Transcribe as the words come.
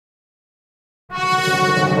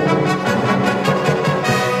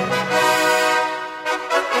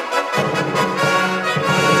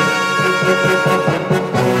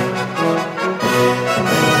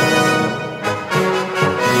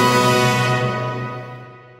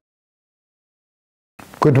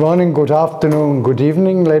Good morning, good afternoon, good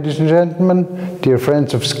evening, ladies and gentlemen, dear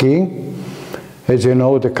friends of skiing. As you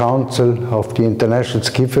know, the Council of the International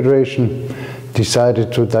Ski Federation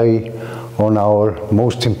decided today on our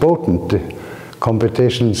most important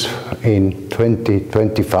competitions in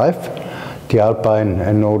 2025, the Alpine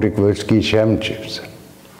and Nordic World Ski Championships.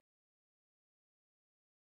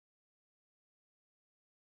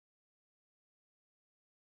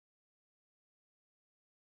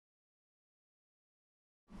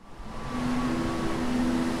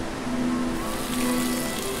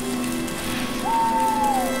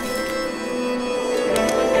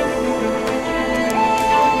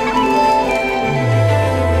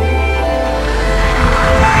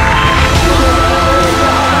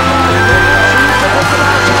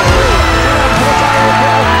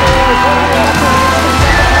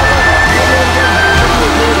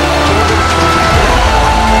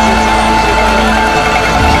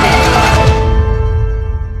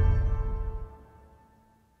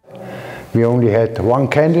 We only had one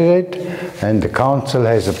candidate, and the Council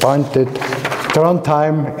has appointed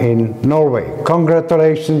Trondheim in Norway.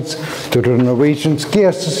 Congratulations to the Norwegian Ski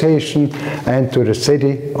Association and to the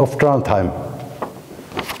city of Trondheim.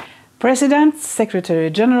 President, Secretary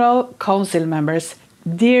General, Council members,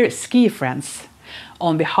 dear ski friends,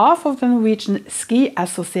 on behalf of the Norwegian Ski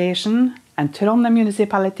Association and Trondheim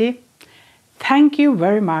Municipality, thank you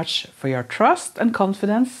very much for your trust and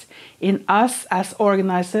confidence in us as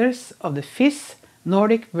organizers of the FIS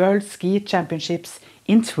Nordic World Ski Championships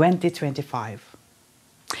in 2025.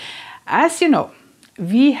 As you know,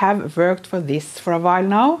 we have worked for this for a while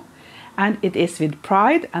now, and it is with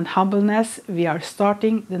pride and humbleness we are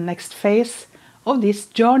starting the next phase of this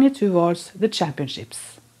journey towards the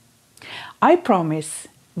championships. I promise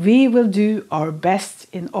we will do our best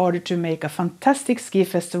in order to make a fantastic ski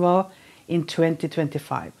festival in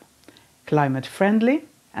 2025, climate friendly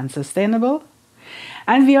and sustainable,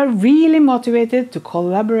 and we are really motivated to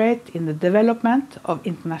collaborate in the development of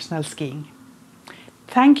international skiing.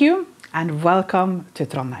 Thank you and welcome to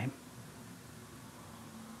Trondheim.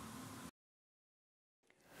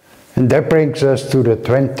 And that brings us to the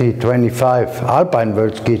 2025 Alpine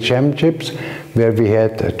World Ski Championships, where we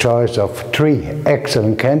had a choice of 3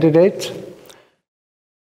 excellent candidates.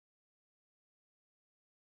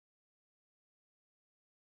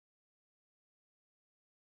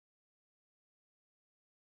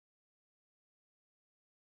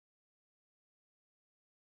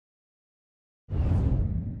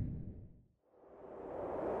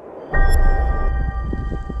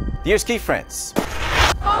 Dear ski friends,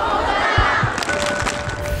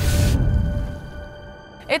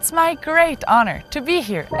 it's my great honor to be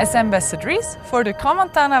here as ambassadrice for the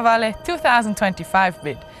Crans-Montana Valley 2025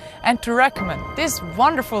 bid and to recommend this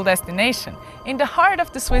wonderful destination in the heart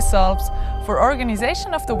of the Swiss Alps for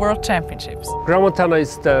organization of the World Championships. Crans-Montana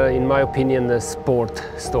is, in my opinion, the sport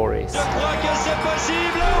stories.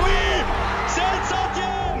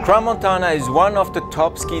 Crans-Montana is one of the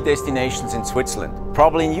top ski destinations in Switzerland,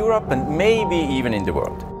 probably in Europe and maybe even in the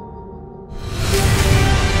world.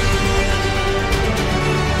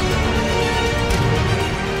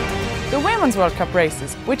 The Women's World Cup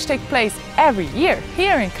races, which take place every year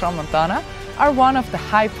here in Crans-Montana, are one of the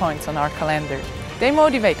high points on our calendar. They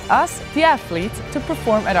motivate us, the athletes, to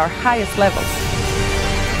perform at our highest levels.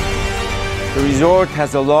 The resort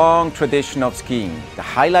has a long tradition of skiing, the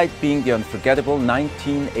highlight being the unforgettable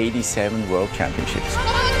 1987 World Championships.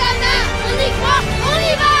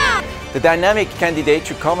 The dynamic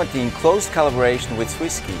candidature committee, in close collaboration with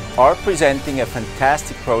Swiss Ski, are presenting a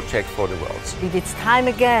fantastic project for the Worlds. It's time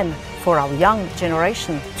again for our young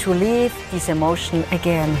generation to live this emotion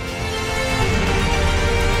again.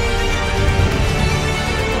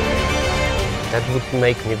 That would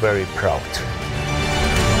make me very proud.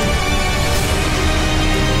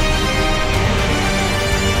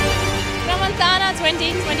 Crans-Montana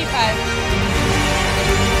 2025.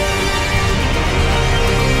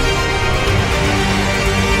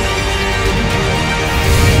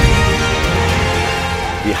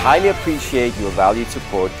 We highly appreciate your valued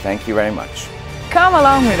support. Thank you very much. Come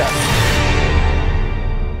along with us.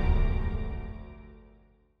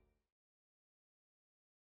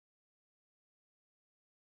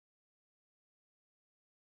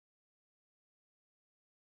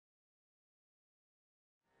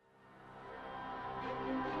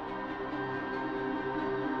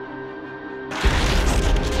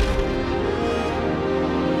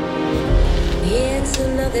 It's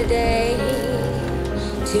another day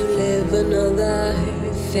to live another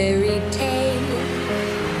fairy tale.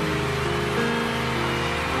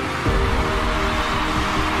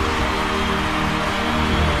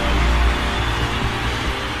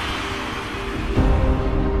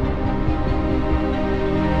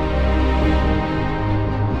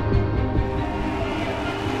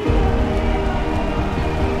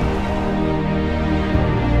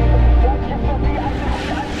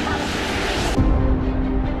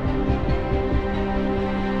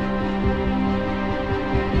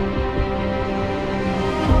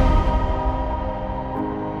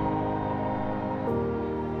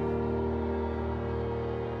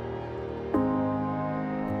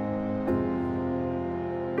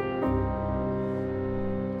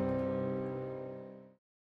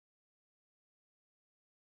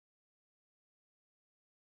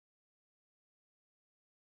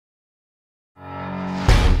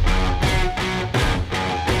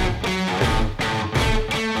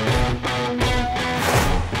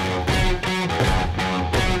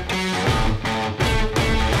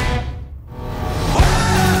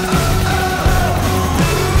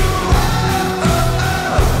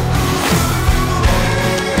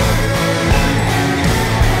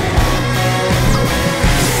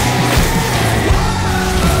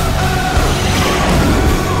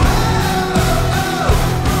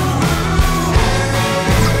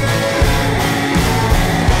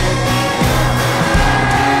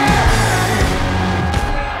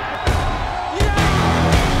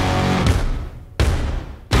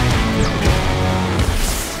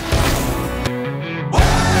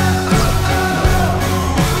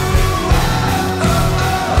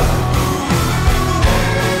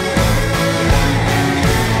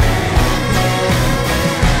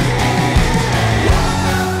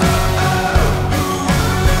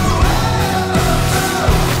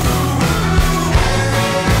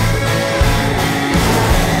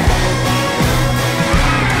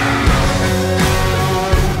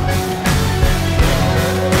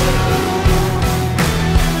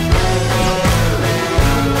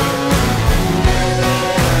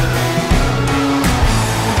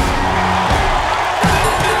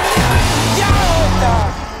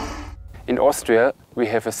 Austria, we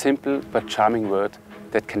have a simple but charming word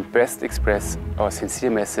that can best express our sincere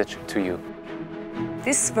message to you.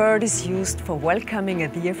 This word is used for welcoming a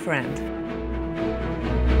dear friend.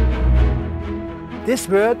 This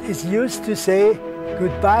word is used to say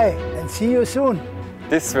goodbye and see you soon.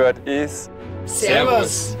 This word is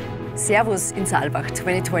Servus. Servus in Saalbach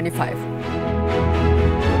 2025.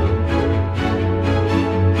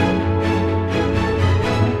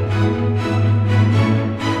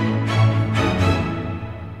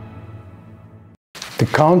 The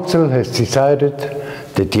Council has decided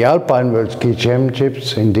that the Alpine World Ski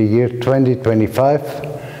Championships in the year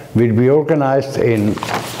 2025 will be organized in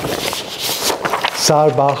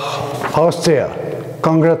Saalbach, Austria.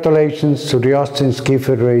 Congratulations to the Austrian Ski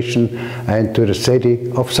Federation and to the city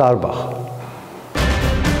of Saalbach.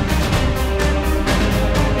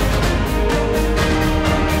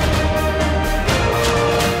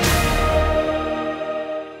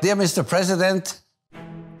 Dear Mr. President,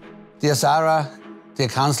 dear Sarah, dear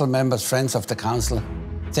Council members, friends of the Council,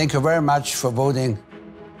 thank you very much for voting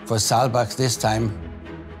for Saalbach this time.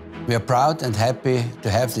 We are proud and happy to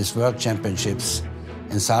have these World Championships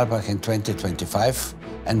in Saalbach in 2025,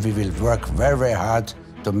 and we will work very, very hard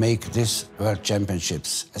to make these World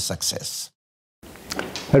Championships a success.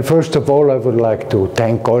 Well, first of all, I would like to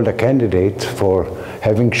thank all the candidates for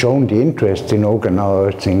having shown the interest in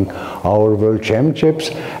organizing our World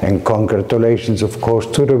Championships, and congratulations, of course,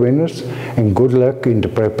 to the winners, and good luck in the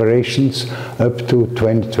preparations up to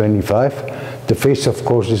 2025. The FIS, of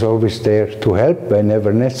course, is always there to help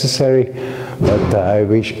whenever necessary, but I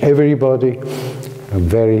wish everybody a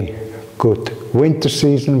very good winter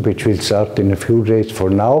season, which will start in a few days for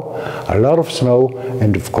now. A lot of snow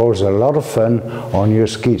and, of course, a lot of fun on your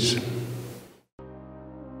skis.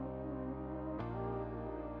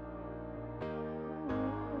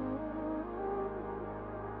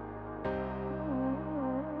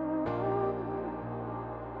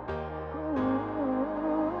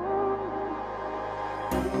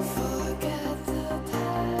 For